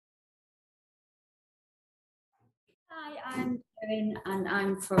Hi, I'm Erin and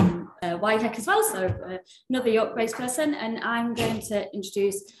I'm from YHEC as well, so another York-based person, and I'm going to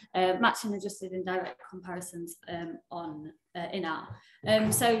introduce matching adjusted indirect comparisons in R.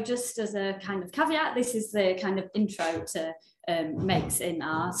 So just as a kind of caveat, this is the kind of intro to MAICs in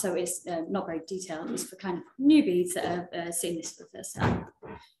R, so it's not very detailed, it's for kind of newbies that are seeing this for the first time.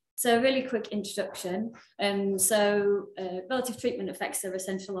 So a really quick introduction. Relative treatment effects are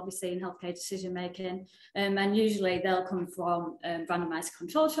essential, obviously, in healthcare decision making, and usually they'll come from randomized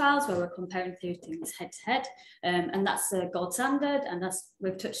control trials where we're comparing things head to head, and that's the gold standard, and that's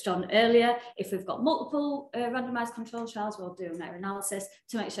we've touched on earlier. If we've got multiple randomized control trials, we'll do a meta-analysis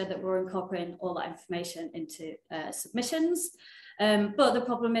to make sure that we're incorporating all that information into submissions. But the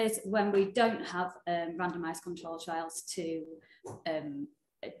problem is when we don't have randomized control trials to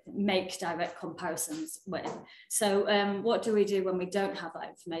make direct comparisons with. So what do we do when we don't have that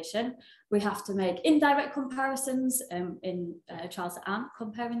information? We have to make indirect comparisons in trials that aren't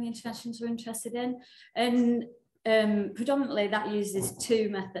comparing the interventions we're interested in. And predominantly that uses two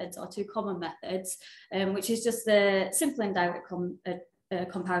methods, or two common methods, which is just the simple indirect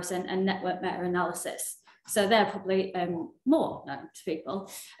comparison and network meta-analysis. So they're probably more known to people,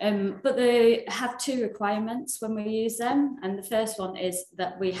 but they have two requirements when we use them. And the first one is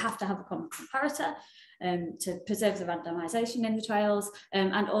that we have to have a common comparator to preserve the randomization in the trials,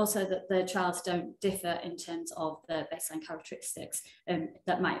 and also that the trials don't differ in terms of the baseline characteristics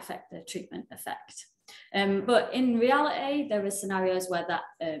that might affect the treatment effect. But in reality, there are scenarios where that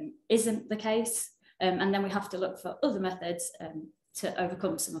isn't the case, and then we have to look for other methods to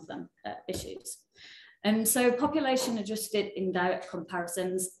overcome some of them issues. So population adjusted indirect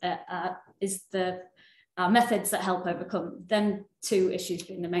comparisons are methods that help overcome them two issues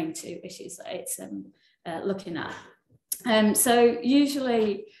being the main two issues that it's looking at. So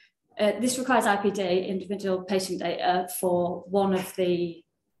usually this requires IPD, individual patient data, for one of the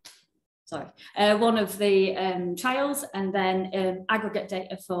trials, and then aggregate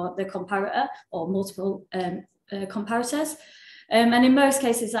data for the comparator or multiple comparators. And in most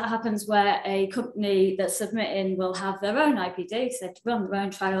cases, that happens where a company that's submitting will have their own IPD, so they run their own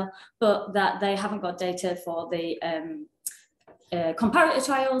trial, but that they haven't got data for the comparator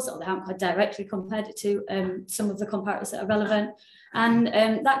trials, or they haven't directly compared it to some of the comparators that are relevant. And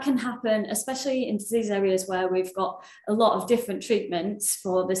that can happen, especially in disease areas where we've got a lot of different treatments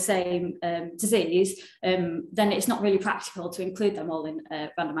for the same disease, then it's not really practical to include them all in a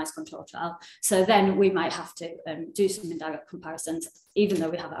randomized control trial. So then we might have to do some indirect comparisons, even though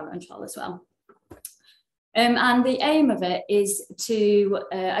we have our own trial as well. And the aim of it is to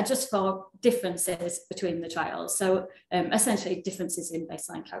adjust for differences between the trials. So essentially differences in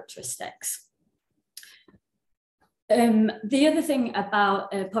baseline characteristics. The other thing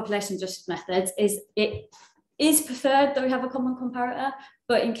about population adjusted methods is it is preferred that we have a common comparator,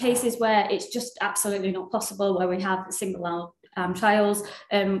 but in cases where it's just absolutely not possible, where we have single arm trials,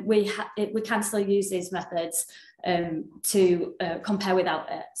 we can still use these methods to compare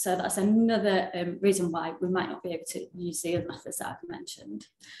without it. So that's another reason why we might not be able to use the other methods that I've mentioned.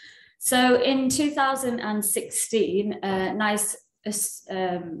 So in 2016, NICE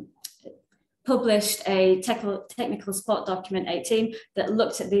published a technical support document 18 that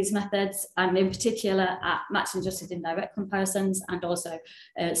looked at these methods, and in particular at matching adjusted indirect comparisons and also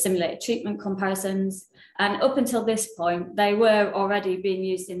simulated treatment comparisons. And up until this point, they were already being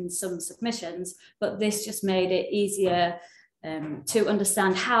used in some submissions, but this just made it easier to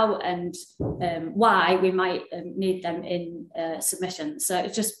understand how and why we might need them in submissions. So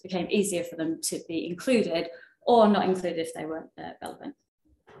it just became easier for them to be included or not included if they weren't relevant.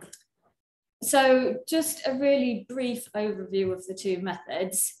 So just a really brief overview of the two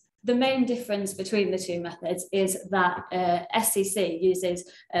methods. The main difference between the two methods is that SCC uses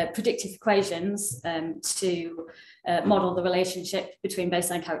predictive equations to model the relationship between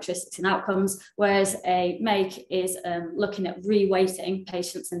baseline characteristics and outcomes, whereas a MAIC is looking at reweighting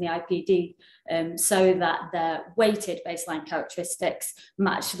patients in the IPD so that their weighted baseline characteristics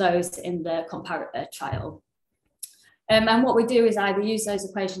match those in the comparator trial. And what we do is either use those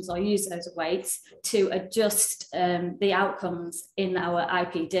equations or use those weights to adjust the outcomes in our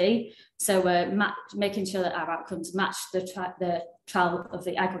IPD. So we're making sure that our outcomes match the trial of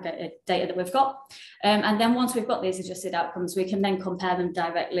the aggregated data that we've got. And then once we've got these adjusted outcomes, we can then compare them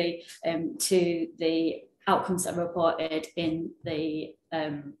directly to the outcomes that are reported in the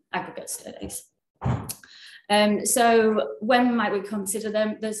aggregate studies. So when might we consider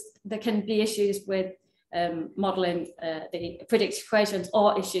them? There can be issues with modelling the predictive equations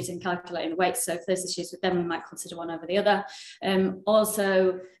or issues in calculating the weights. So if there's issues with them, we might consider one over the other.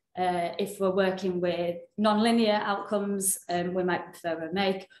 Also, If we're working with non-linear outcomes, we might prefer a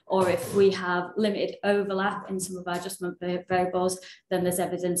MAIC, or if we have limited overlap in some of our adjustment variables, then there's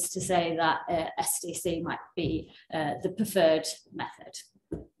evidence to say that SDC might be the preferred method.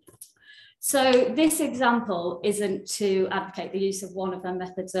 So this example isn't to advocate the use of one of their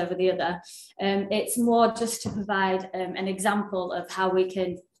methods over the other. It's more just to provide an example of how we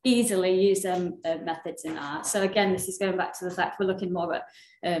can easily use methods in R. So again, this is going back to the fact we're looking more at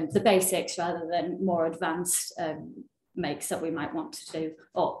the basics rather than more advanced MAICs that we might want to do,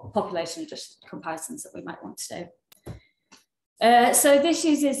 or population adjusted comparisons that we might want to do. So this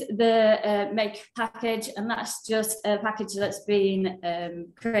uses the MAIC package, and that's just a package that's been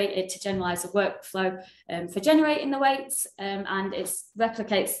created to generalize the workflow for generating the weights, and it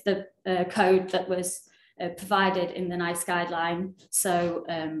replicates the code that was provided in the NICE guideline. So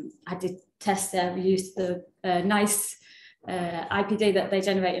I did test there, we used the NICE IPD that they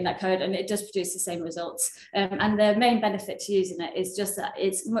generate in that code, and it does produce the same results. And the main benefit to using it is just that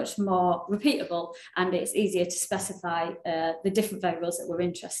it's much more repeatable, and it's easier to specify the different variables that we're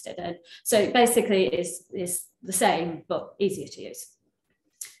interested in. So it basically is the same, but easier to use.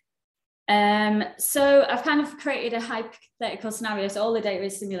 So I've kind of created a hypothetical scenario, so all the data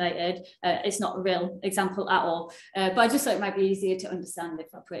is simulated. It's not a real example at all, but I just thought it might be easier to understand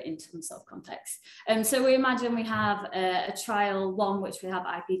if I put it into some sort of context. So we imagine we have a trial 1, which we have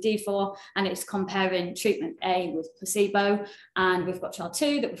IPD for, and it's comparing treatment A with placebo, and we've got trial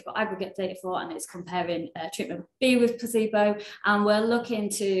 2 that we've got aggregate data for, and it's comparing treatment B with placebo, and we're looking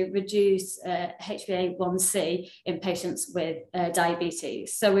to reduce HbA1c in patients with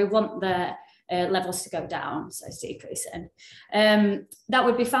diabetes. So we want the levels to go down, so it's decreasing. That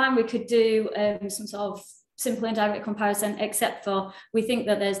would be fine. We could do some sort of simple indirect comparison, except for we think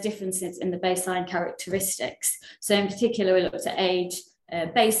that there's differences in the baseline characteristics. So in particular, we looked at age,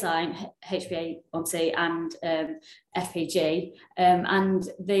 baseline HbA1c and FPG, and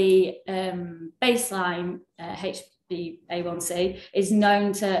the baseline HbA1c is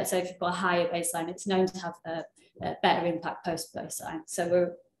known to, so if you've got a higher baseline, it's known to have a better impact post-baseline.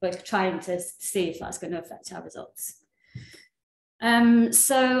 So we're trying to see if that's going to affect our results.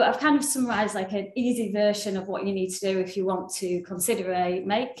 So I've kind of summarized like an easy version of what you need to do if you want to consider a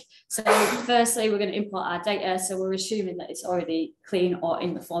MAIC. So firstly, we're going to import our data. So we're assuming that it's already clean or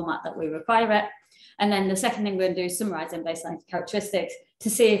in the format that we require it. And then the second thing we're going to do is summarize in baseline characteristics to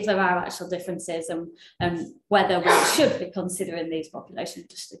see if there are actual differences and whether we should be considering these population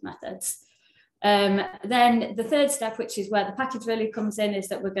adjusted methods. Then the third step, which is where the package really comes in, is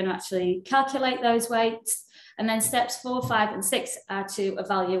that we're going to actually calculate those weights. And then steps 4, 5, and 6 are to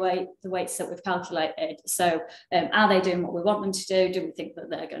evaluate the weights that we've calculated. So are they doing what we want them to do? Do we think that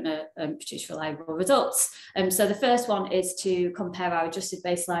they're going to produce reliable results? So the first one is to compare our adjusted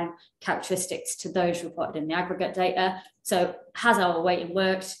baseline characteristics to those reported in the aggregate data. So has our weighting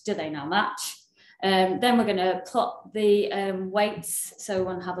worked? Do they now match? Then we're going to plot the weights. So we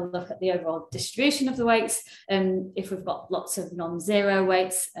want to have a look at the overall distribution of the weights. If we've got lots of non-zero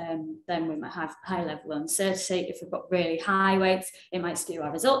weights, then we might have high level of uncertainty. If we've got really high weights, it might skew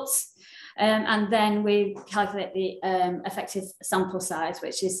our results. And then we calculate the effective sample size,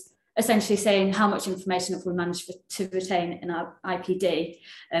 which is essentially saying how much information have we managed to retain in our IPD.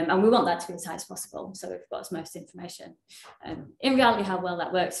 And we want that to be as high as possible. So we've got as most information. In reality, how well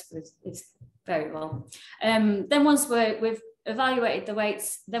that works is very well. Then once we've evaluated the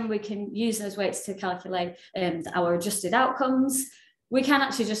weights, then we can use those weights to calculate our adjusted outcomes. We can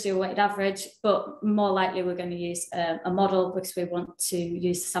actually just do a weighted average, but more likely we're going to use a model because we want to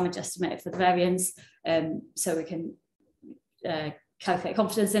use the sandwich estimator for the variance, so we can calculate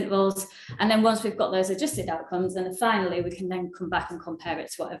confidence intervals. And then once we've got those adjusted outcomes, then finally we can then come back and compare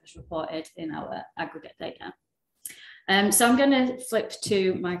it to whatever's reported in our aggregate data. So I'm going to flip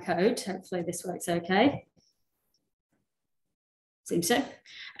to my code. Hopefully this works okay. Seems so.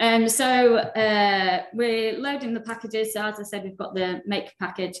 We're loading the packages. So as I said, we've got the MAIC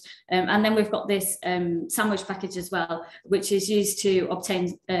package, and then we've got this sandwich package as well, which is used to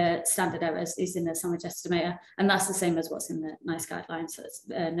obtain standard errors using the sandwich estimator. And that's the same as what's in the NICE guidelines, so it's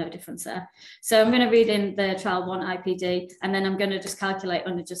no difference there. So I'm going to read in the trial 1 IPD, and then I'm going to just calculate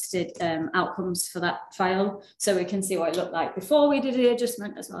unadjusted outcomes for that trial, so we can see what it looked like before we did the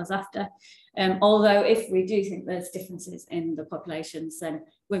adjustment as well as after. Although if we do think there's differences in the populations, then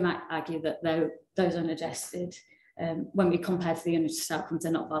we might argue that those unadjusted, when we compare to the unadjusted outcomes,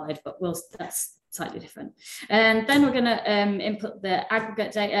 are not valid, but that's slightly different. And then we're going to input the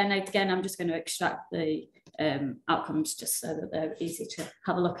aggregate data, and again, I'm just going to extract the outcomes just so that they're easy to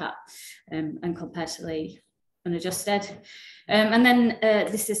have a look at and compare to the unadjusted. And then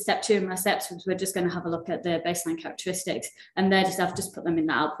this is step 2 in my steps. We're just going to have a look at the baseline characteristics, and I've just put them in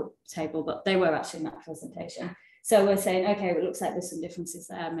the output table, but they were actually in that presentation. So we're saying, okay, well, it looks like there's some differences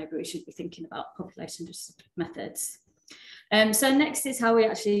there. Maybe we should be thinking about population adjusted methods. So next is how we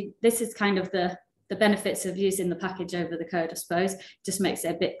actually, this is kind of the benefits of using the package over the code, I suppose. Just makes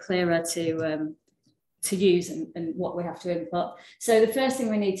it a bit clearer to use and what we have to input. So the first thing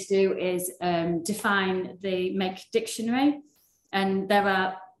we need to do is define the MAIC dictionary. And there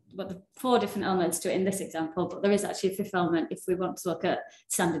are 4 different elements to it in this example, but there is actually a 5th element if we want to look at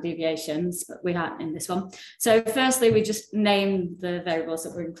standard deviations, but we aren't in this one. So firstly, we just name the variables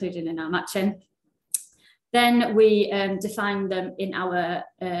that we're including in our matching. Then we define them in our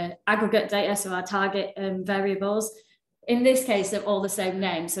aggregate data, so our target variables. In this case, they're all the same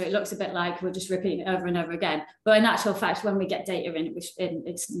name, so it looks a bit like we're just repeating it over and over again. But in actual fact, when we get data in,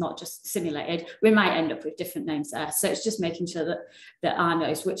 it's not just simulated, we might end up with different names there. So it's just making sure that R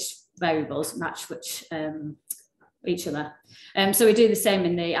knows which variables match which each other. So we do the same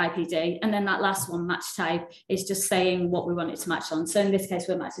in the IPD. And then that last one, match type, is just saying what we want it to match on. So in this case,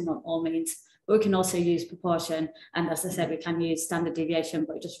 we're matching on all means, but we can also use proportion. And as I said, we can use standard deviation,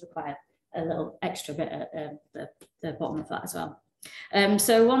 but it just requires a little extra bit at the bottom of that as well.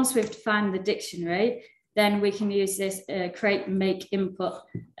 So once we've defined the dictionary, then we can use this create MAIC input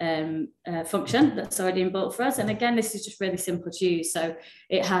function that's already inbuilt for us. And again, this is just really simple to use. So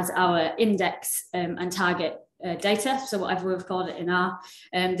it has our index and target data, so whatever we've called it in R,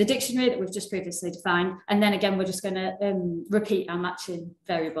 the dictionary that we've just previously defined. And then again, we're just going to repeat our matching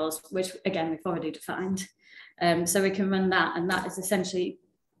variables, which again, we've already defined. So we can run that, and that is essentially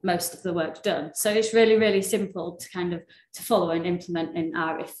most of the work done. So it's really, really simple to kind of to follow and implement in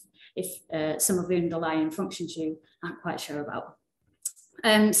R if some of the underlying functions you aren't quite sure about.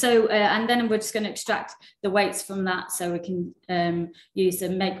 And then we're just going to extract the weights from that, so we can use the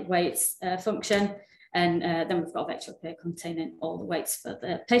make weights function, and then we've got a vector up here containing all the weights for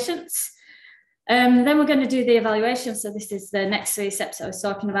the patients. Then we're going to do the evaluation. So this is the next 3 steps I was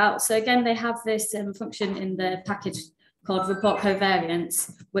talking about. So again, they have this function in the package called report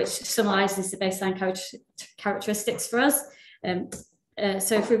covariance, which summarizes the baseline characteristics for us.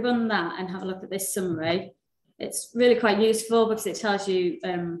 So if we run that and have a look at this summary, it's really quite useful because it tells you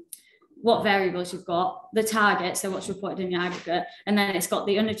what variables you've got, the target, so what's reported in your aggregate, and then it's got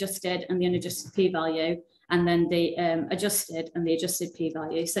the unadjusted and the unadjusted p-value, and then the adjusted and the adjusted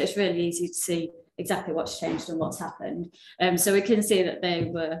p-value. So it's really easy to see exactly what's changed and what's happened. So we can see that they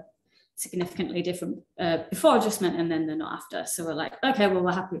were significantly different before adjustment, and then they're not after. So we're like, okay, well,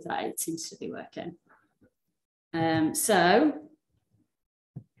 we're happy with that. It seems to be working.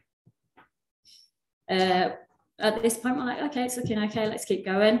 At this point, we're like, okay, it's looking okay, let's keep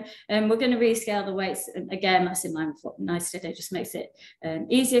going. We're going to rescale the weights. And again, that's in line with what NICE did. It just makes it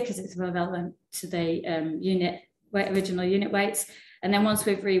easier because it's relevant to the original unit weights. And then once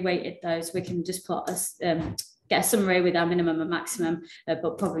we've reweighted those, we can just put get a summary with our minimum and maximum,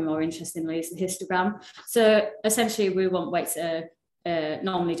 but probably more interestingly is the histogram. So essentially, we want weights that are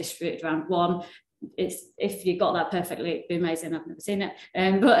normally distributed around 1. If you got that perfectly, it'd be amazing. I've never seen it,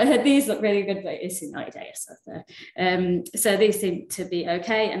 but these look really good, but it's in 90 days. So these seem to be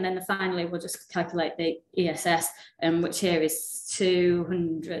okay. And then finally, we'll just calculate the ESS, which here is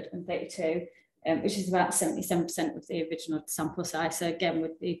 232, which is about 77% of the original sample size. So again,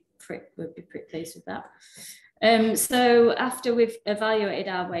 we'd be pretty pleased with that. So after we've evaluated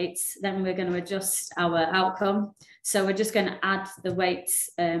our weights, then we're going to adjust our outcome. So we're just going to add the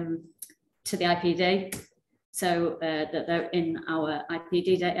weights to the IPD, so that they're in our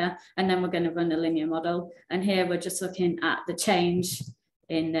IPD data, and then we're going to run a linear model. And here we're just looking at the change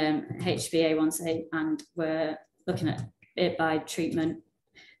in HbA1c, and we're looking at it by treatment,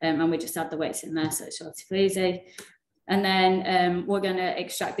 and we just add the weights in there, so it's relatively easy. And then we're going to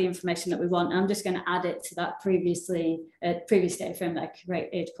extract the information that we want. I'm just going to add it to that previous data frame that I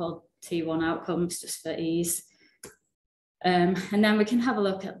created called T1 outcomes, just for ease. And then we can have a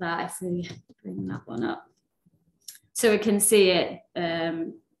look at that if we bring that one up. So we can see it,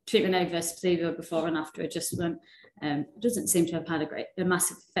 treatment A versus placebo before and after adjustment. Doesn't seem to have had a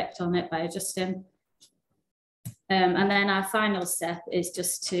massive effect on it by adjusting. And then our final step is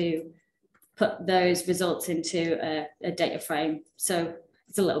just to put those results into a data frame. So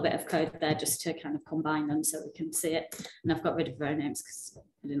it's a little bit of code there just to kind of combine them so we can see it. And I've got rid of row names because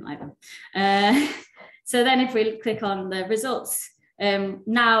I didn't like them. So then if we click on the results,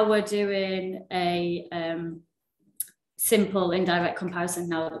 now we're doing a simple indirect comparison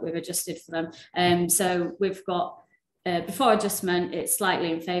now that we've adjusted for them. So we've got, before adjustment, it's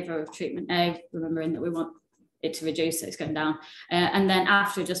slightly in favour of treatment A, remembering that we want it to reduce, so it's going down. And then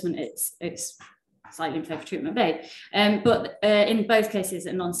after adjustment, it's slightly in favour of treatment B. But in both cases,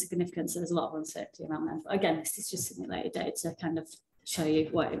 a non-significant, so there's a lot of uncertainty around them. But again, this is just simulated data to kind of show you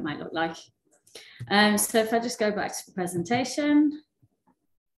what it might look like. So if I just go back to the presentation.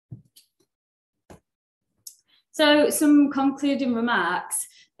 So some concluding remarks.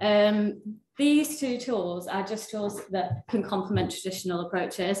 These two tools are just tools that can complement traditional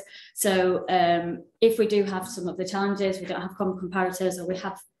approaches. So if we do have some of the challenges, we don't have common comparators, or we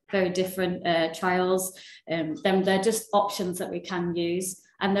have very different trials, then they're just options that we can use,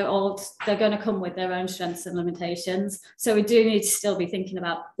 and they're going to come with their own strengths and limitations. So we do need to still be thinking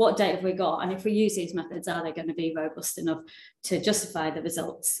about what data have we got, and if we use these methods, are they going to be robust enough to justify the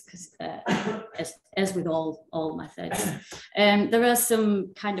results? Because as with all methods, there are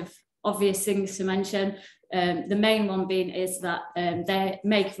some kind of obvious things to mention. The main one being is that their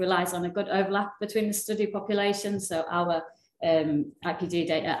MAIC relies on a good overlap between the study population, so our IPD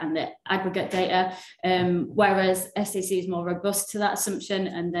data and the aggregate data, whereas STC is more robust to that assumption.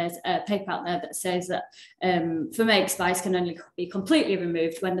 And there's a paper out there that says that for MAICs, bias can only be completely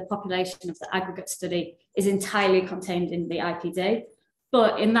removed when the population of the aggregate study is entirely contained in the IPD.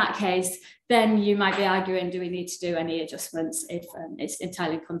 But in that case, then you might be arguing, do we need to do any adjustments if it's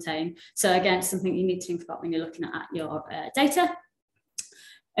entirely contained? So again, something you need to think about when you're looking at your data.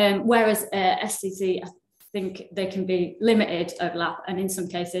 Whereas STC, I think they can be limited overlap, and in some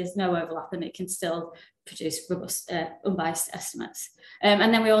cases no overlap, and it can still produce robust, unbiased estimates.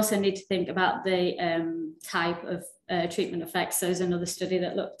 And then we also need to think about the type of treatment effects. So there's another study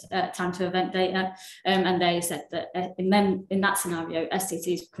that looked at time to event data, and they said that in that scenario,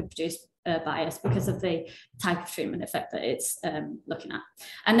 STCs could produce bias because of the type of treatment effect that it's looking at.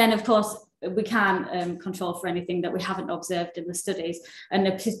 And then, of course, we can control for anything that we haven't observed in the studies, and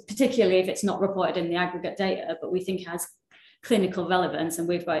particularly if it's not reported in the aggregate data, but we think has clinical relevance and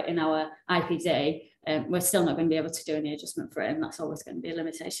we've got it in our IPD, we're still not going to be able to do any adjustment for it, and that's always going to be a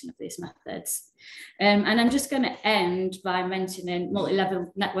limitation of these methods. And I'm just going to end by mentioning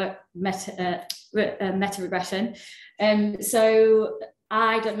multi-level network meta-regression. So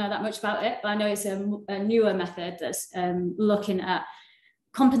I don't know that much about it, but I know it's a newer method that's looking at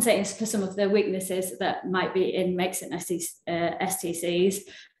compensating for some of the weaknesses that might be in MAICs and STCs.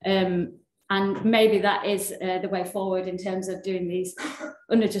 And maybe that is the way forward in terms of doing these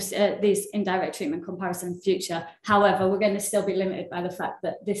these indirect treatment comparisons in the future. However, we're going to still be limited by the fact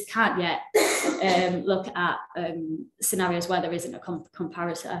that this can't yet look at scenarios where there isn't a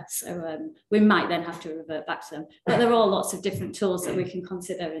comparator. So we might then have to revert back to them. But there are lots of different tools that we can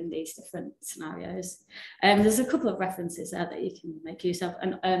consider in these different scenarios. There's a couple of references there that you can make use of,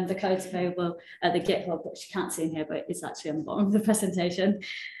 and the code's available at the GitHub, which you can't see in here, but it's actually on the bottom of the presentation.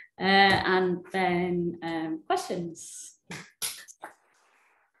 And then questions.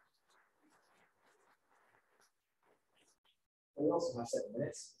 We also have 7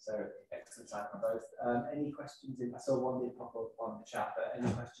 minutes, so excellent time on both. Any questions? I saw one did pop up on the chat, but any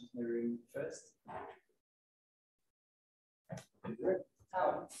questions in the room first?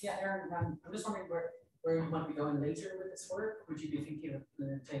 Yeah, Erin, I'm just wondering where you might be going later with this work. Would you be thinking of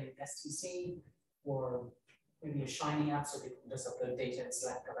implementing STC or maybe a Shiny app so they can just upload data and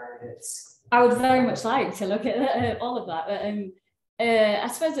select covariates? I would very much like to look at all of that, but I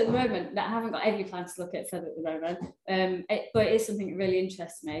suppose at the moment that I haven't got any plans to look at further at the moment, but it is something that really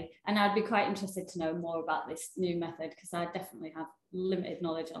interests me, and I'd be quite interested to know more about this new method because I definitely have limited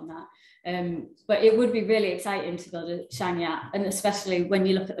knowledge on that. But it would be really exciting to build a Shiny app, and especially when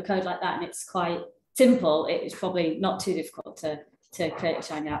you look at the code like that and it's quite simple, it's probably not too difficult to create a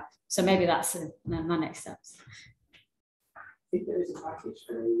Shiny app. So maybe that's my next steps. I think there is a package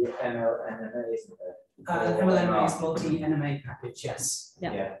for the MLNMA, isn't there? MLNMA is multi-NMA package, yes.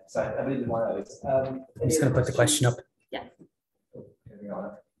 Yeah. Yeah, so I believe in one of those. I'm just going to put the question up. Yeah.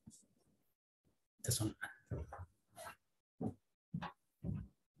 This one.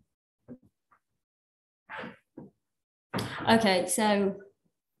 Okay, so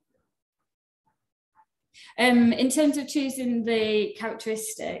in terms of choosing the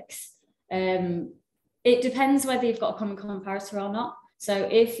characteristics, it depends whether you've got a common comparator or not. So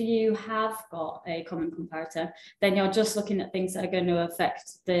if you have got a common comparator, then you're just looking at things that are going to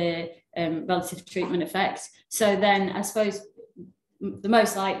affect the relative treatment effect. So then I suppose the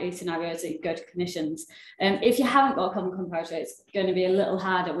most likely scenario is that you go to clinicians. If you haven't got a common comparator, it's going to be a little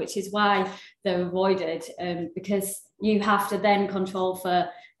harder, which is why they're avoided, because you have to then control for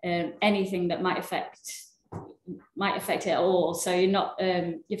anything that might affect it at all. So you're not,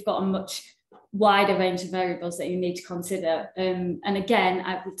 you've got a much wider range of variables that you need to consider. And again,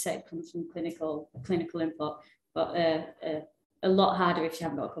 I would say it comes from clinical input, but a lot harder if you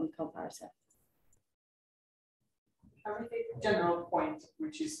haven't got a comparator. Can we take a general point,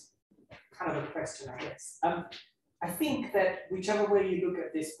 which is kind of a question, I guess? I think that whichever way you look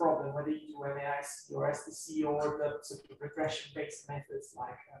at this problem, whether you do MAICs or STC or the sort of regression-based methods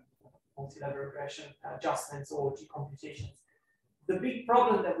like multi-level regression adjustments or decomputations, the big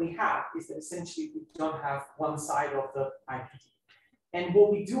problem that we have is that essentially we don't have one side of the IPD. And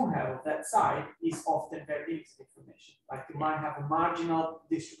what we do have on that side is often very limited information. Like you might have a marginal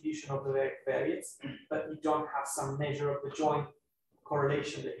distribution of the variates, but you don't have some measure of the joint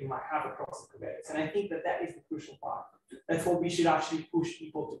correlation that you might have across the covariates. And I think that that is the crucial part. That's what we should actually push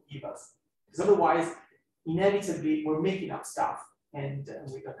people to give us. Because otherwise, inevitably, we're making up stuff and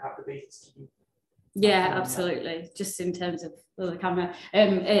we don't have the basis to do. Yeah, absolutely. Just in terms of the camera,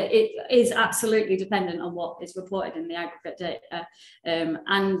 it is absolutely dependent on what is reported in the aggregate data,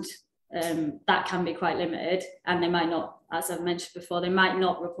 and that can be quite limited. And they might not, as I've mentioned before, they might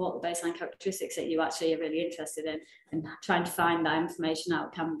not report the baseline characteristics that you actually are really interested in. And trying to find that information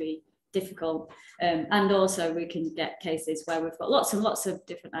out can be difficult. And also, we can get cases where we've got lots and lots of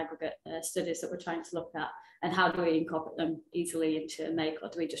different aggregate studies that we're trying to look at. And how do we incorporate them easily into a MAIC, or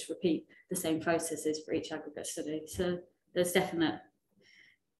do we just repeat the same processes for each aggregate study? So there's definite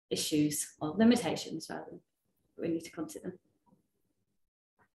issues or limitations rather that we need to consider.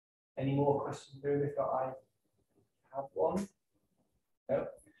 Any more questions, Drew? If not, I have one. No.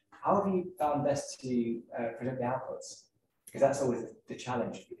 How have you found best to present the outputs? Because that's always the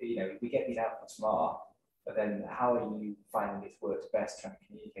challenge. You know, we get these outputs from R, but then how are you finding it works best trying to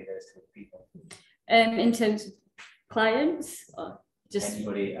communicate those to people? In terms of clients, or just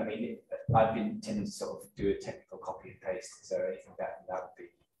anybody? I mean, I've been tending to sort of do a technical copy and paste. So anything that would be.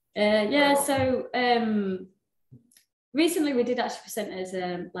 Yeah. So recently we did actually present as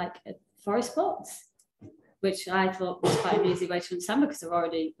like forest plots, which I thought was quite an easy way to understand because they're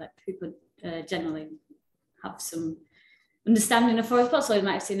already like people generally have some understanding of forest plots, so you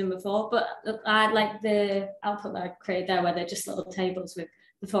might have seen them before. But I like the output that I created there, where they're just little tables with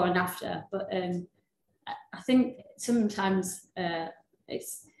before and after. But I think sometimes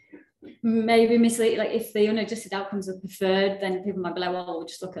it's maybe misleading. Like if the unadjusted outcomes are preferred, then people might be like, well, we'll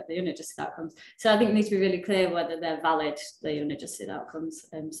just look at the unadjusted outcomes. So I think it needs to be really clear whether they're valid, the unadjusted outcomes.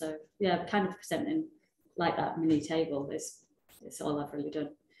 So yeah, kind of presenting like that mini table is all I've really done.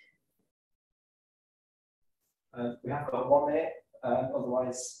 We have got 1 minute.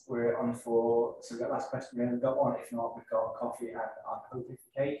 Otherwise, we're on for. So we've got last question. We've got one. If not, we've got coffee and I'm hoping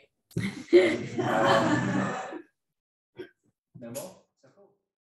for cake. No more.